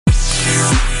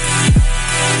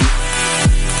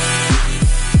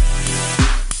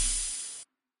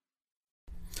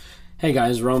Hey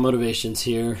guys, Raw Motivations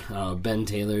here. Ben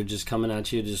Taylor just coming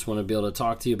at you. Just want to be able to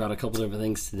talk to you about a couple different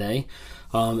things today.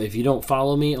 If you don't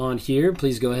follow me on here,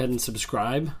 please go ahead and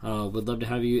subscribe. Would love to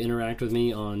have you interact with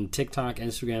me on TikTok,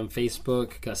 Instagram,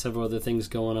 Facebook. Got several other things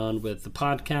going on with the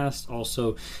podcast.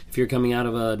 Also, if you're coming out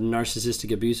of a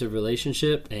narcissistic abusive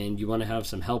relationship and you want to have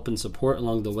some help and support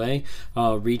along the way,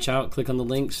 reach out, click on the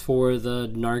links for the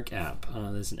NARC app.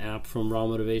 There's an app from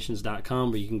rawmotivations.com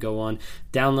where you can go on,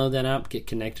 download that app, get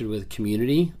connected with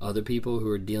community, other people who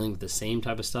are dealing with the same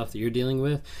type of stuff that you're dealing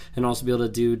with, and also be able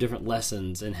to do different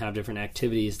lessons and have different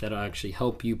activities that'll actually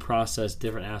help you process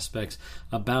different aspects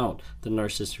about the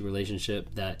narcissistic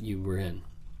relationship that you were in.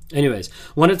 Anyways,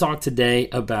 I want to talk today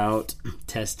about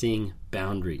testing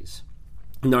boundaries.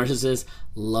 Narcissists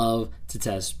love to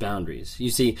test boundaries. You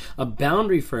see, a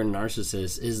boundary for a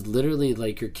narcissist is literally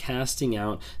like you're casting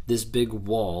out this big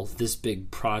wall, this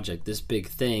big project, this big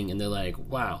thing, and they're like,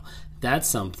 wow, that's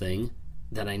something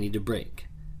that I need to break.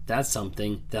 That's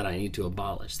something that I need to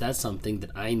abolish. That's something that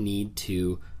I need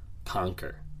to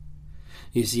conquer.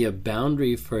 You see, a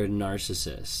boundary for a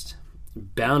narcissist,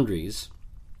 boundaries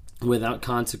without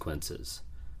consequences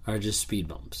are just speed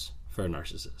bumps for a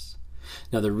narcissist.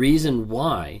 Now, the reason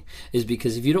why is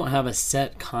because if you don't have a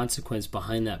set consequence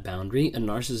behind that boundary, a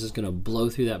narcissist is going to blow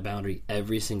through that boundary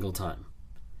every single time.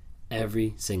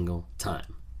 Every single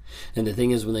time. And the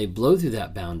thing is, when they blow through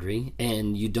that boundary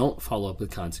and you don't follow up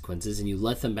with consequences and you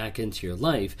let them back into your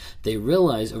life, they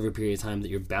realize over a period of time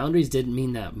that your boundaries didn't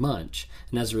mean that much.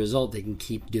 And as a result, they can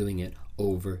keep doing it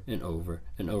over and over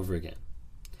and over again.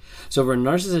 So for a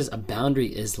narcissist, a boundary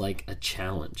is like a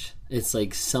challenge. It's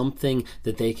like something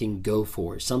that they can go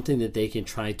for, something that they can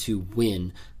try to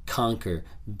win, conquer,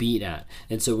 beat at.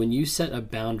 And so when you set a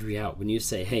boundary out, when you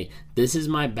say, hey, this is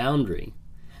my boundary,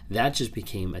 that just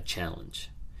became a challenge.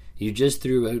 You just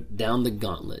threw down the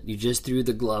gauntlet. You just threw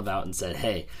the glove out and said,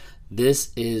 hey,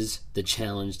 this is the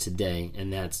challenge today,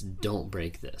 and that's don't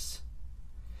break this.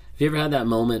 Have you ever had that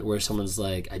moment where someone's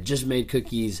like, I just made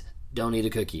cookies, don't eat a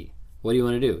cookie? What do you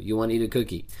want to do? You want to eat a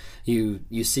cookie.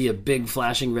 You see a big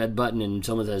flashing red button and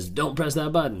someone says, don't press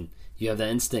that button. You have that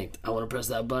instinct, I want to press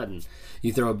that button.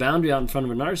 You throw a boundary out in front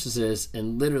of a narcissist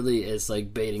and literally it's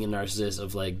like baiting a narcissist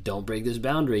of like, don't break this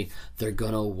boundary. They're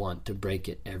going to want to break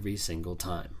it every single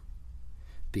time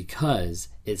because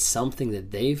it's something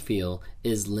that they feel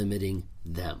is limiting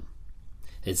them.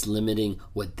 It's limiting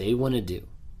what they want to do.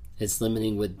 It's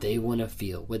limiting what they want to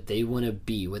feel, what they want to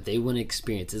be, what they want to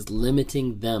experience. It's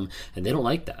limiting them, and they don't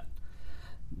like that.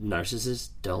 Narcissists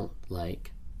don't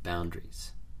like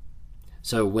boundaries.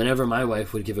 So whenever my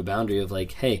wife would give a boundary of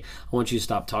like, hey, I want you to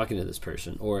stop talking to this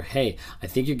person, or hey, I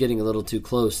think you're getting a little too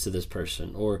close to this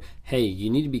person, or hey, you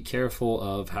need to be careful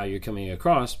of how you're coming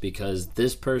across because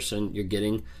this person, you're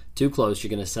getting too close,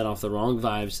 you're going to set off the wrong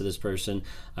vibes to this person,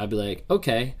 I'd be like,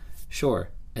 okay,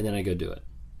 sure, and then I go do it.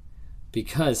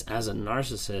 Because as a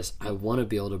narcissist, I want to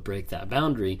be able to break that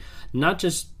boundary, not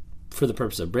just for the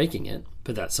purpose of breaking it,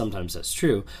 but sometimes that's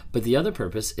true, but the other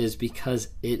purpose is because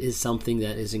it is something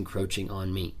that is encroaching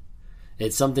on me.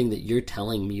 It's something that you're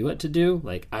telling me what to do.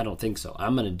 Like, I don't think so.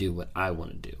 I'm going to do what I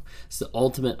want to do. It's the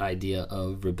ultimate idea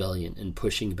of rebellion and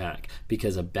pushing back,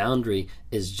 because a boundary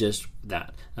is just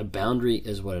that. A boundary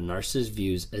is what a narcissist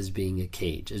views as being a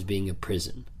cage, as being a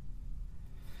prison.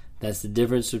 That's the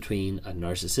difference between a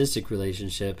narcissistic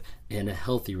relationship and a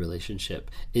healthy relationship,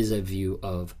 is a view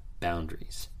of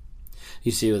boundaries.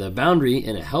 You see, with a boundary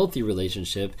in a healthy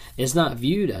relationship, it's not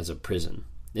viewed as a prison.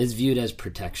 It's viewed as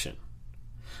protection.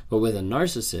 But with a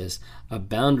narcissist, a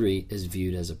boundary is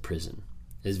viewed as a prison.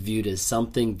 It's viewed as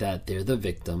something that they're the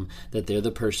victim, that they're the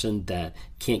person that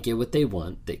can't get what they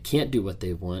want, that can't do what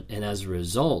they want, and as a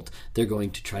result, they're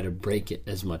going to try to break it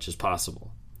as much as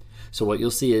possible. So what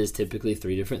you'll see is typically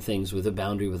three different things with a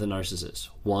boundary with a narcissist.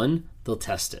 One, they'll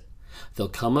test it. They'll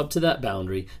come up to that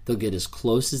boundary. They'll get as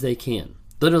close as they can.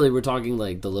 Literally, we're talking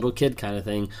like the little kid kind of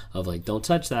thing of like, don't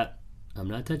touch that. I'm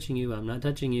not touching you. I'm not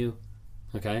touching you.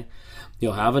 Okay?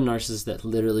 You'll have a narcissist that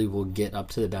literally will get up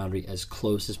to the boundary as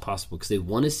close as possible because they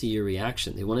want to see your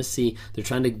reaction. They want to see, they're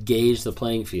trying to gauge the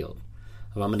playing field.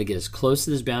 I'm going to get as close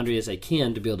to this boundary as I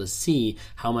can to be able to see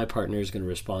how my partner is going to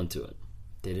respond to it.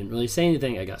 They didn't really say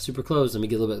anything. I got super close. Let me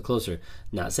get a little bit closer.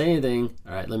 Not saying anything.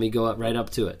 All right, let me go up right up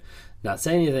to it. Not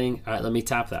saying anything. All right, let me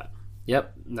tap that.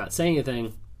 Yep, not saying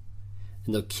anything.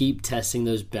 And they'll keep testing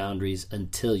those boundaries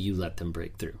until you let them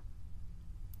break through.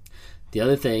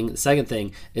 The second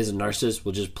thing is a narcissist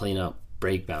will just plain out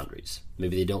break boundaries.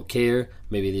 Maybe they don't care.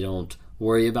 Maybe they don't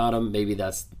worry about them. Maybe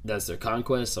that's their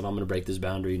conquest. So I'm going to break this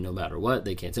boundary no matter what.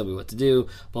 They can't tell me what to do.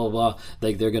 Blah, blah, blah.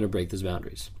 Like, they're going to break those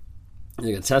boundaries.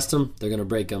 They're going to test them. They're going to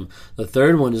break them. The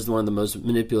third one is one of the most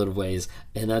manipulative ways,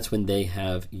 and that's when they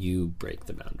have you break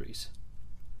the boundaries.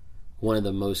 One of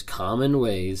the most common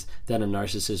ways that a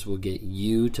narcissist will get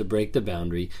you to break the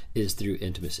boundary is through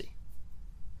intimacy.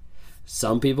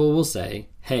 Some people will say,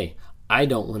 hey, I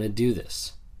don't want to do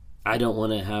this. I don't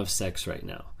want to have sex right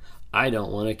now. I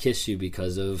don't want to kiss you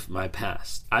because of my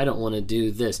past. I don't want to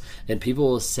do this. And people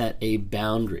will set a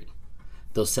boundary.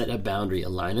 They'll set a boundary, a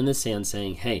line in the sand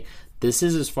saying, hey, this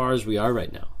is as far as we are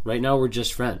right now. Right now, we're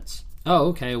just friends. Oh,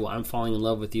 okay, well, I'm falling in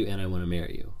love with you and I want to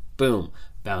marry you. Boom,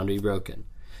 boundary broken.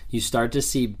 You start to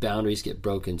see boundaries get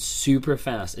broken super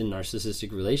fast in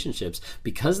narcissistic relationships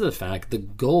because of the fact the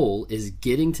goal is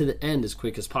getting to the end as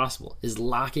quick as possible, is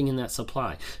locking in that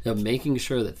supply, of making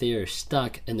sure that they are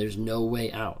stuck and there's no way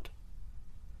out.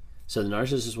 So the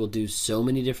narcissist will do so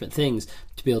many different things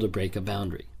to be able to break a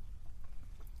boundary.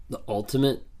 The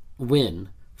ultimate win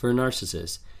for a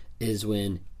narcissist is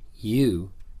when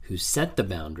you, who set the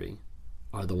boundary,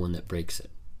 are the one that breaks it.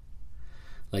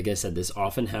 Like I said, this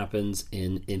often happens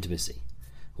in intimacy,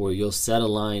 where you'll set a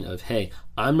line of, hey,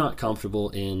 I'm not comfortable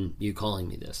in you calling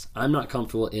me this. I'm not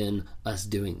comfortable in us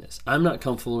doing this. I'm not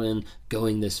comfortable in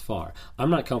going this far. I'm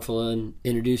not comfortable in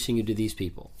introducing you to these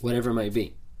people, whatever it might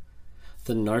be.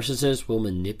 The narcissist will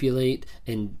manipulate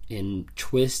and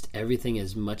twist everything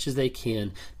as much as they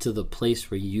can to the place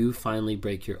where you finally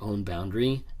break your own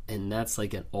boundary. And that's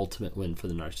like an ultimate win for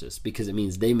the narcissist, because it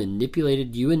means they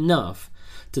manipulated you enough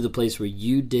to the place where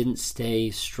you didn't stay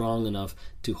strong enough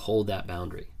to hold that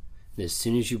boundary. And as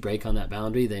soon as you break on that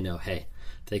boundary, they know, hey,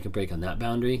 if they can break on that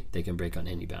boundary, they can break on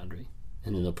any boundary.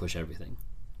 And then they'll push everything.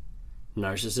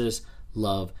 Narcissists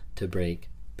love to break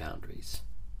boundaries.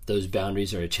 Those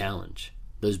boundaries are a challenge.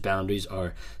 Those boundaries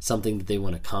are something that they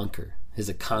want to conquer, is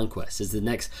a conquest, is the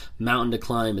next mountain to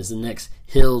climb, is the next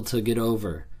hill to get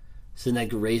over. It's the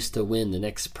next race to win, the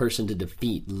next person to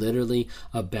defeat. Literally,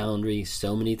 a boundary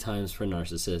so many times for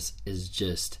narcissists is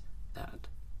just that.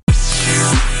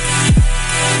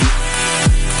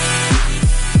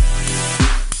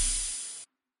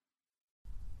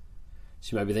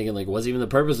 So you might be thinking, like, what's even the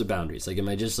purpose of boundaries? Like, am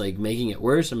I just like making it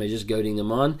worse? Am I just goading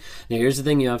them on? Now, here's the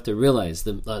thing you have to realize.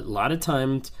 A lot of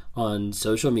times on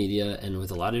social media and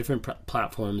with a lot of different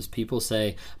platforms, people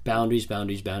say boundaries,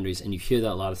 boundaries, boundaries, and you hear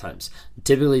that a lot of times.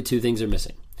 Typically, two things are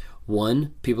missing.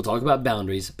 One, people talk about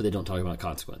boundaries, but they don't talk about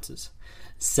consequences.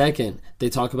 Second, they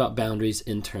talk about boundaries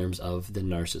in terms of the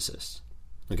narcissist.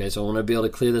 Okay, so I want to be able to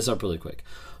clear this up really quick.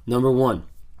 Number one,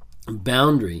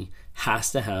 boundary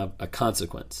has to have a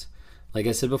consequence. Like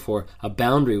I said before, a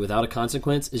boundary without a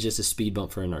consequence is just a speed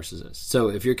bump for a narcissist. So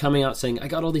if you're coming out saying, I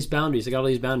got all these boundaries,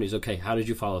 okay, how did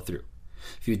you follow through?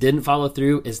 If you didn't follow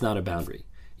through, it's not a boundary.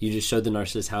 You just showed the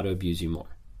narcissist how to abuse you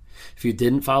more. If you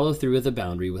didn't follow through with a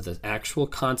boundary, with an actual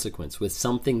consequence, with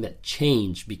something that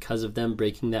changed because of them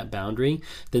breaking that boundary,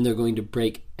 then they're going to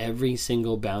break every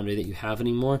single boundary that you have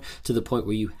anymore to the point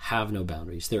where you have no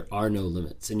boundaries. There are no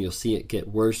limits, and you'll see it get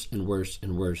worse and worse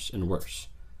and worse and worse.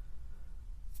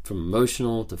 From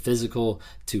emotional to physical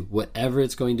to whatever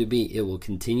it's going to be, it will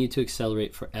continue to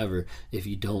accelerate forever if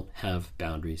you don't have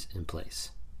boundaries in place.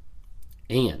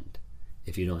 And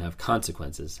if you don't have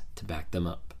consequences to back them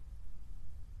up.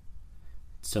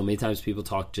 So many times people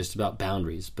talk just about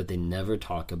boundaries, but they never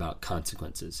talk about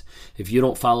consequences. If you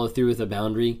don't follow through with a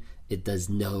boundary, it does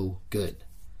no good.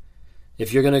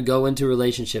 If you're going to go into a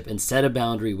relationship and set a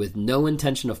boundary with no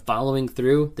intention of following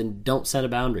through, then don't set a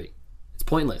boundary. It's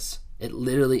pointless. It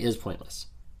literally is pointless.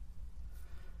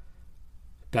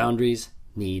 Boundaries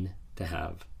need to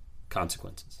have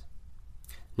consequences.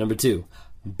 Number two,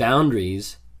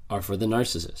 boundaries are for the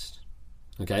narcissist.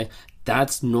 Okay?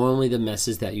 That's normally the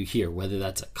message that you hear, whether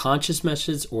that's a conscious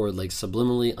message or like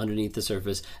subliminally underneath the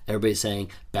surface, everybody's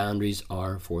saying boundaries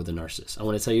are for the narcissist. I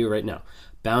want to tell you right now,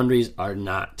 boundaries are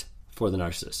not for the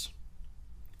narcissist.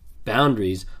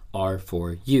 Boundaries are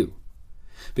for you.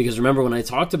 Because remember, when I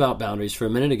talked about boundaries for a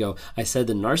minute ago, I said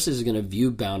the narcissist is going to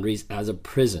view boundaries as a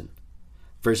prison.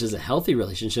 Versus a healthy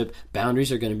relationship,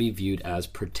 boundaries are going to be viewed as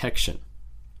protection.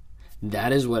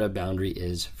 That is what a boundary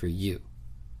is for you.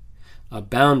 A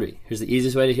boundary, here's the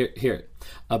easiest way to hear it.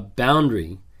 A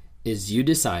boundary is you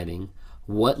deciding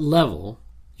what level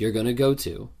you're going to go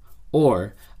to,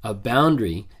 or a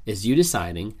boundary is you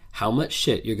deciding how much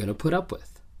shit you're going to put up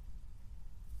with.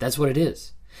 That's what it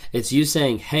is. It's you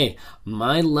saying, hey,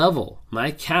 my level,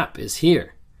 my cap is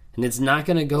here, and it's not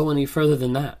going to go any further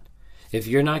than that. If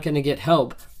you're not going to get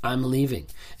help, I'm leaving.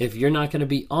 If you're not going to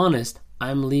be honest,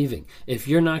 I'm leaving. If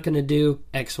you're not going to do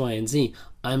X, Y, and Z,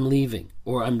 I'm leaving,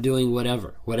 or I'm doing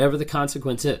whatever the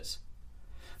consequence is.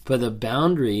 But the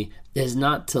boundary is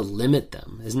not to limit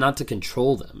them, is not to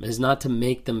control them, is not to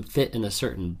make them fit in a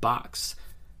certain box.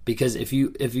 Because if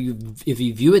you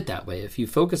view it that way, if you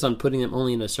focus on putting them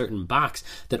only in a certain box,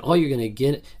 then all you're going to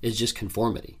get is just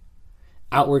conformity.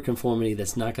 Outward conformity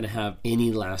that's not going to have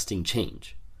any lasting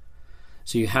change.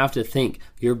 So you have to think,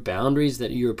 your boundaries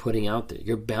that you're putting out there,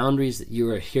 your boundaries that you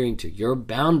are adhering to, your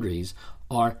boundaries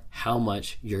are how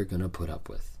much you're going to put up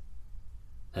with.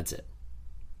 That's it.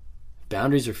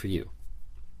 Boundaries are for you,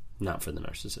 not for the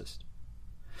narcissist.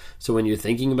 So when you're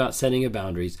thinking about setting a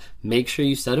boundaries, make sure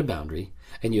you set a boundary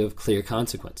and you have clear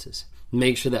consequences.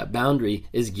 Make sure that boundary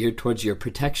is geared towards your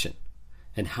protection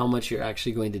and how much you're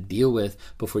actually going to deal with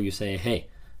before you say, hey,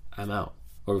 I'm out.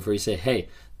 Or before you say, hey,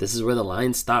 this is where the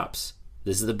line stops.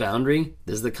 This is the boundary.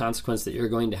 This is the consequence that you're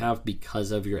going to have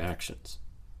because of your actions.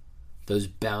 Those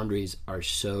boundaries are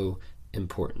so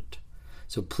important.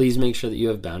 So please make sure that you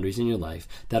have boundaries in your life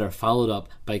that are followed up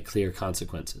by clear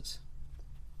consequences.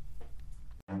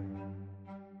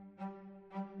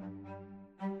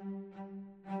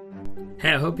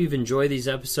 Hey, I hope you've enjoyed these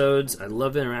episodes. I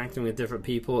love interacting with different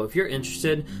people. If you're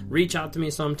interested, reach out to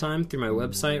me sometime through my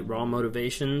website, Raw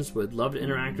Motivations. Would love to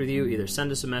interact with you. Either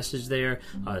send us a message there,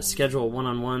 schedule a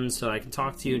one-on-one so I can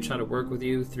talk to you and try to work with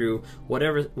you through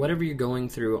whatever you're going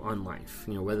through on life.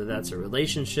 You know, whether that's a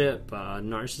relationship,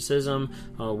 narcissism,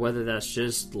 whether that's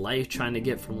just life, trying to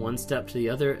get from one step to the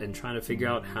other and trying to figure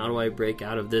out how do I break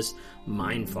out of this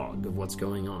mind fog of what's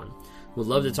going on. Would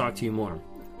love to talk to you more.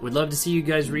 We'd love to see you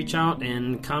guys reach out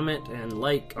and comment and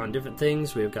like on different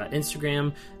things. We've got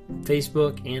Instagram,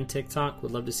 Facebook, and TikTok.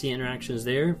 We'd love to see interactions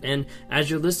there. And as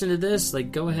you're listening to this,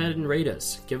 go ahead and rate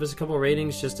us. Give us a couple of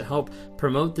ratings just to help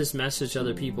promote this message to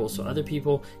other people so other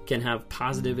people can have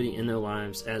positivity in their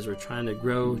lives as we're trying to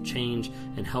grow, change,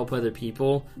 and help other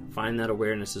people find that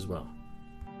awareness as well.